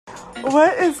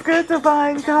What is good,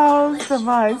 Divine Calls,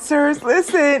 Divine Sirs?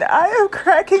 Listen, I am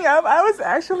cracking up. I was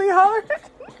actually hollering.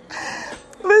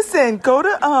 Listen, go to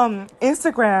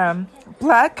Instagram,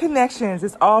 Black Connections.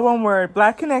 It's all one word,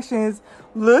 Black Connections.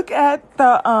 Look at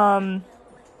the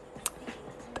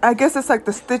I guess it's like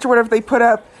the stitch or whatever they put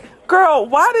up. Girl,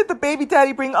 why did the baby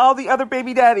daddy bring all the other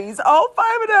baby daddies? All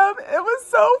five of them. It was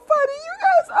so funny, you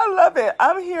guys. I love it.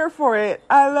 I'm here for it.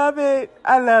 I love it.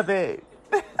 I love it.